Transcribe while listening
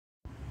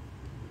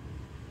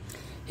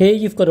Here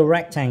you've got a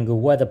rectangle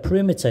where the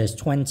perimeter is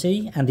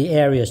 20 and the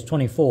area is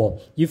 24.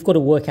 You've got to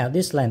work out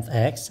this length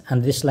x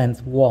and this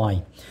length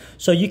y.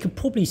 So you can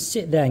probably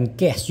sit there and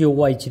guess your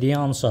way to the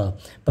answer.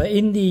 But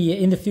in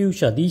the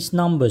future, these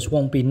numbers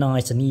won't be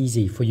nice and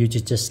easy for you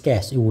to just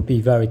guess. It will be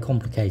very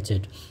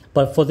complicated.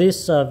 But for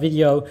this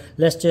video,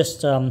 let's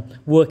just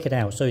work it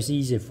out so it's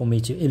easier for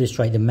me to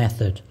illustrate the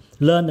method.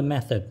 Learn the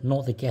method,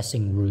 not the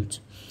guessing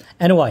route.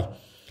 Anyway,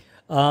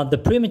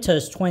 the perimeter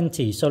is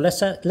 20, so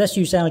let's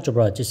use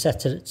algebra to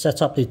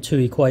set up the two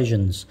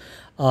equations.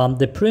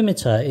 The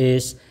perimeter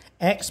is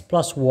x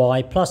plus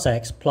y plus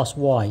x plus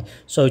y.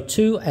 So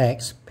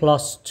 2x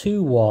plus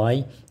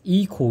 2y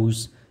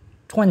equals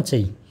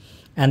 20.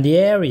 And the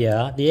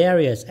area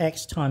is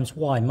x times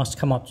y must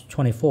come up to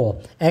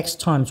 24. X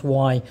times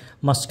y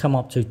must come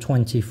up to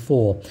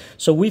 24.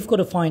 So we've got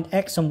to find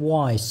x and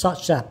y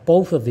such that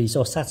both of these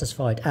are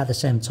satisfied at the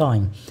same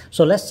time.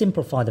 So let's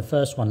simplify the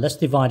first one. Let's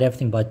divide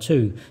everything by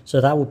 2. So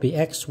that would be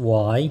x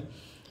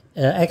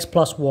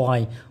plus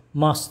y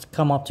must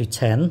come up to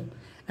 10.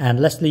 And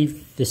let's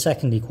leave the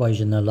second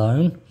equation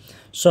alone.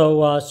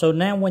 So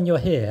now when you're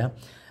here,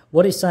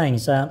 what it's saying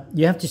is that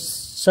you have to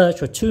search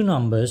for two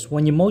numbers.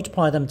 When you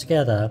multiply them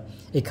together,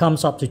 it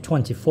comes up to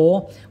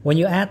 24. When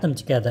you add them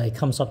together, it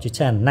comes up to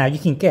 10. Now, you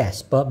can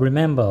guess, but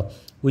remember,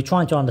 we're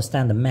trying to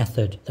understand the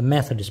method. The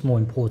method is more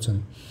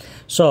important.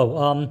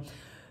 So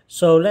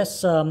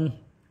let's, from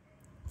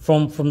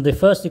the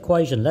first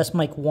equation, let's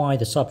make y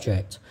the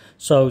subject.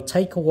 So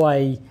take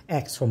away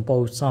x from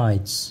both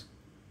sides.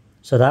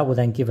 So that will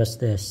then give us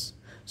this.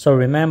 So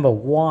remember,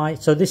 y,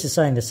 so this is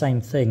saying the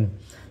same thing.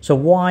 So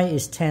y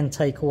is 10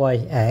 take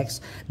away x.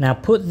 Now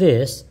put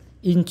this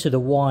into the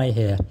y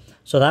here.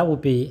 So that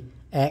would be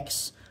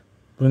x.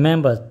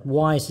 Remember,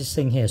 y is this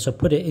thing here. So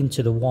put it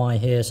into the y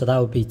here. So that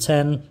would be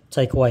 10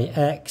 take away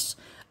x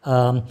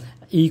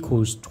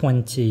equals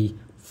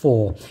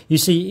 24. You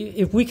see,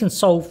 if we can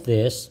solve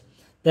this,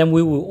 then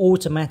we will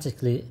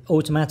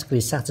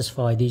automatically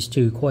satisfy these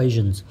two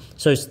equations.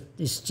 So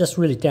it's just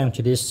really down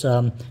to this,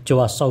 to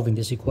us solving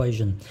this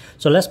equation.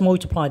 So let's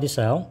multiply this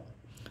out.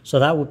 So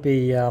that would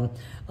be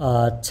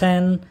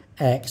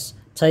 10x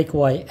take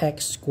away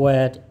x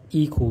squared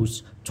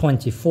equals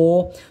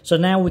 24. So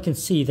now we can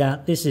see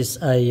that this is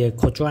a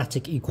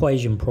quadratic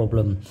equation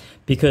problem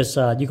because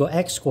you got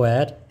x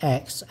squared,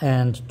 x,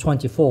 and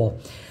 24.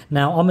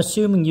 Now I'm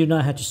assuming you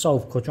know how to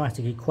solve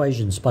quadratic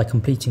equations by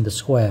completing the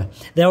square.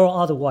 There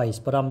are other ways,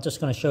 but I'm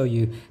just going to show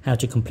you how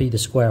to complete the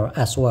square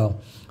as well.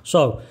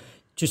 So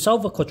to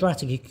solve a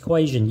quadratic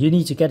equation, you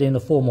need to get it in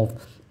the form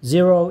of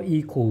 0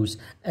 equals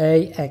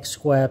ax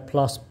squared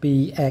plus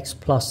bx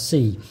plus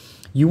c.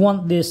 You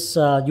want this.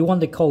 You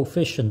want the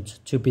coefficient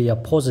to be a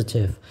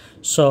positive.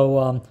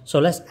 So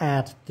let's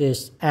add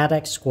this. Add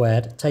x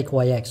squared. Take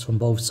away x from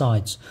both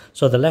sides.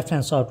 So the left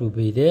hand side will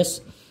be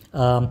this.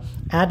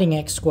 Adding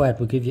x squared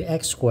will give you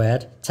x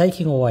squared.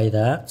 Taking away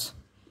that,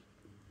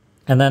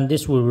 and then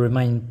this will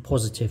remain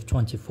positive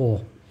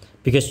 24,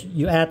 because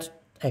you add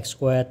x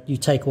squared, you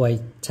take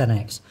away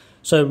 10x.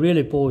 So it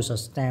really boils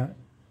down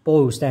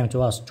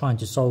to us trying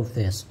to solve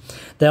this.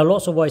 There are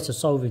lots of ways of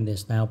solving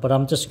this now, but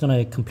I'm just going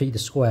to complete the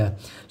square.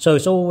 So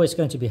it's always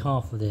going to be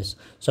half of this.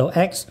 So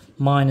x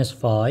minus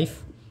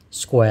 5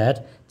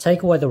 squared,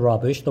 take away the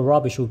rubbish. The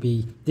rubbish will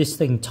be this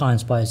thing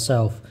times by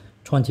itself,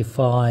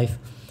 25,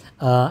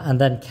 and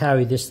then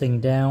carry this thing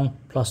down,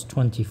 plus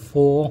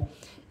 24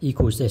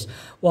 equals this.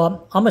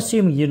 Well, I'm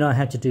assuming you know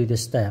how to do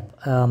this step.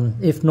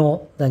 If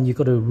not, then you've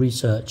got to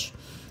research.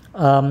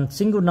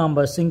 Single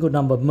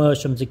number,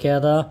 merge them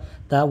together.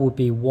 That would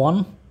be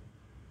 1.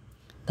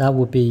 That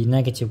would be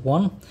negative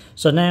 1.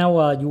 So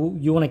now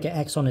you want to get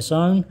x on its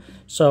own.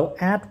 So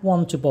add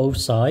 1 to both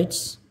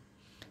sides.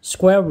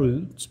 Square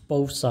root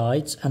both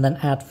sides and then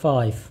add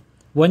 5.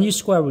 When you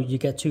square root, you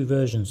get two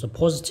versions, the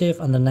positive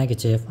and the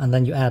negative, and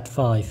then you add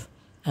 5.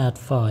 Add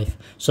 5.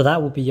 So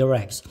that would be your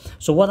x.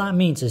 So what that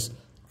means is,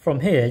 from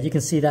here, you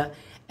can see that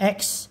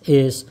x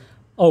is,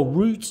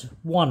 root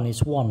 1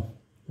 is 1.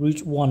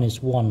 Root 1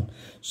 is 1.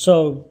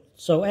 So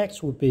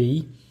x would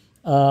be,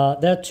 there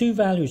are two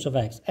values of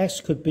x.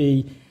 X could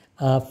be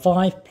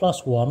 5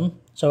 plus 1.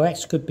 So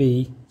x could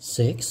be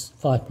 6,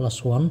 5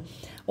 plus 1.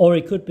 Or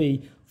it could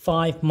be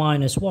 5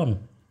 minus 1.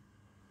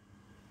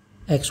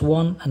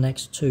 x1 and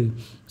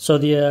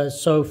x2.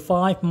 So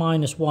 5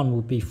 minus 1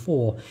 would be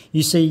 4.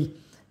 You see,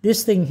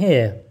 this thing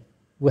here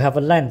will have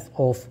a length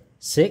of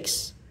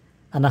 6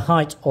 and a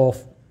height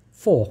of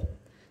 4.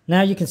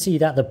 Now you can see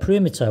that the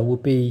perimeter will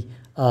be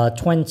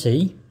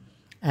 20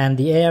 and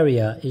the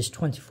area is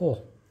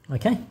 24.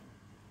 Okay.